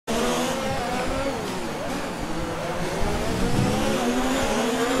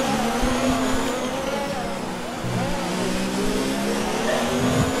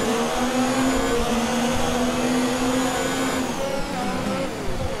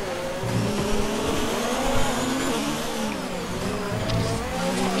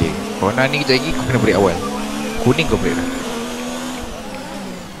Corner ni kejap lagi kau kena break awal. Kuning kau break dah.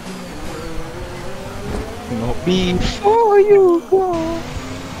 Not before you go.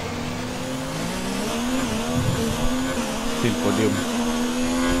 Still podium.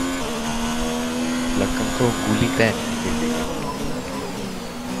 Belakang kau guling kan.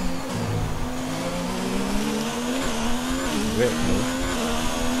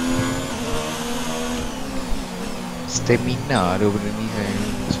 Stamina ada benda ni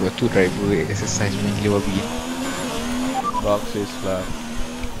kan. Sebab tu driver exercise punya gila babi. Box is flat.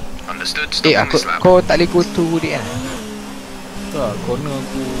 Understood. Stop on this lap. Kau tak boleh go to dia kan? Tak, corner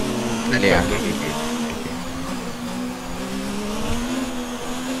aku Tak boleh lah.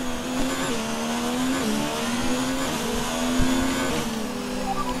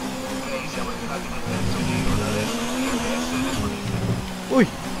 Ui.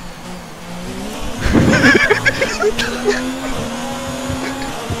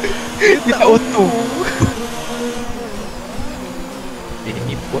 Dia tak auto.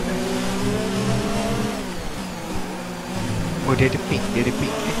 Ni pun. Oh dia ada ping, tak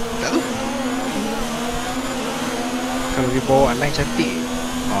tahu. Kalau dia bawa line cantik.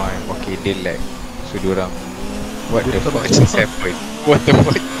 Oh okay, dia lag. So diorang what the fuck just happened? What the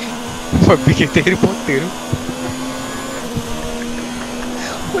fuck? What bikin Harry Potter tu?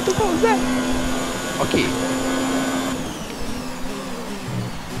 What the fuck was that? Okay.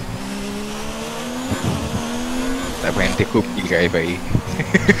 Tak payah nanti aku pergi kat FIA.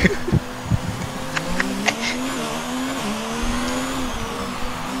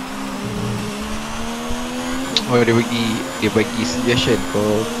 Oh dia bagi suggestion.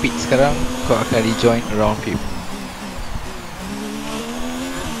 Kau pit sekarang, kau akan rejoin around pit.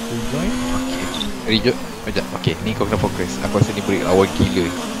 Rejoin? Okay, rejoin. Sekejap, okay, ni kau kena fokus. Aku rasa ni break lawan gila.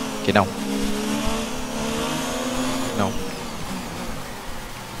 Okay, now.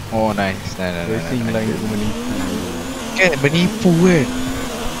 Oh nice, Racing line tu menipu. Kan, menipu kan.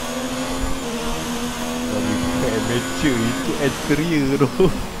 Tapi bukan amateur, itu career tu.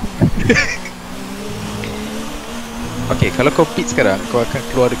 Okay, kalau kau pit sekarang, kau akan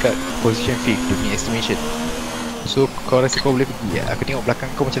keluar dekat position 5 dia punya estimation. So, kau rasa kau boleh pergi ya? Aku tengok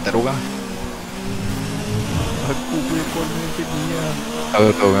belakang kau macam tak ada orang. Aku punya corner macam ni lah.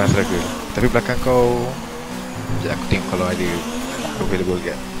 Tahu memang struggle. Tapi belakang kau, sekejap aku tengok kalau ada available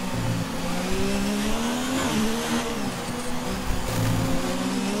kan.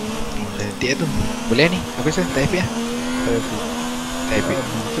 Cantik tu. Boleh ni? Aku rasa tak happy lah. Tak happy.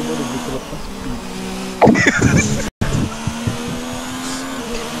 Macam mana boleh terlepas speed?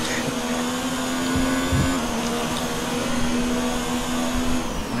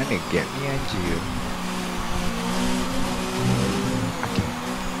 Mana gap ni anjir? Okay.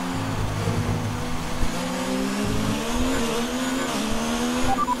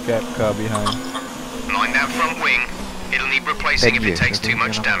 Gap car behind. Line that front wing. It'll need replacing if it takes too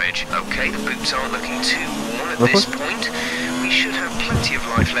much damage. Okay, the boots aren't looking too worn at this point. We should have plenty of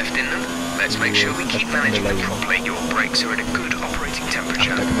life left in them. Let's make sure we keep managing them properly. Your brakes are at a good operating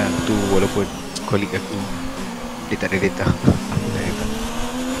temperature. Aku tak kenal tu walaupun colleague aku dia tak ada data. Aku tak ada data.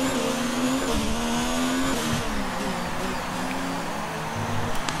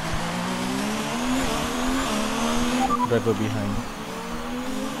 Driver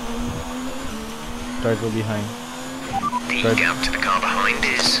behind. The gap to the car behind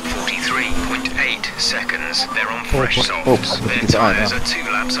is 43.8 seconds. They're on fresh softs. Their tyres are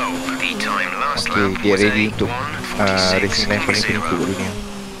 2 laps old. The time last lap Dia was a ready untuk racing line paling penting kat 1:46.0. dunia.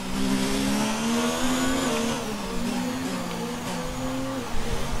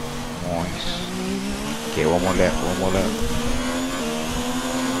 Nice. Okay, one more lap.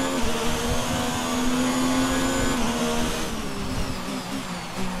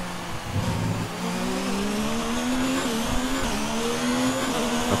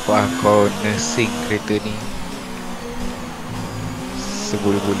 Apa kau nursing kereta ni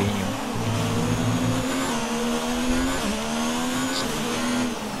seboleh-bolehnya.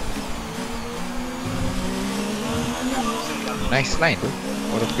 Nice line tu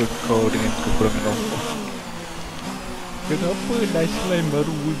walaupun kau dengan kekurangan nombor. Kenapa nice line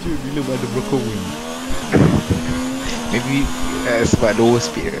baru wujud bila ada broken wing? Maybe sebab lower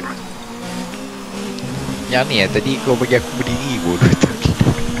speed kan. Yang ni tadi kau bagi aku berdiri bodoh tu.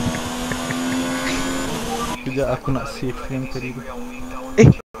 Sekejap aku nak save yang tadi tu. Eh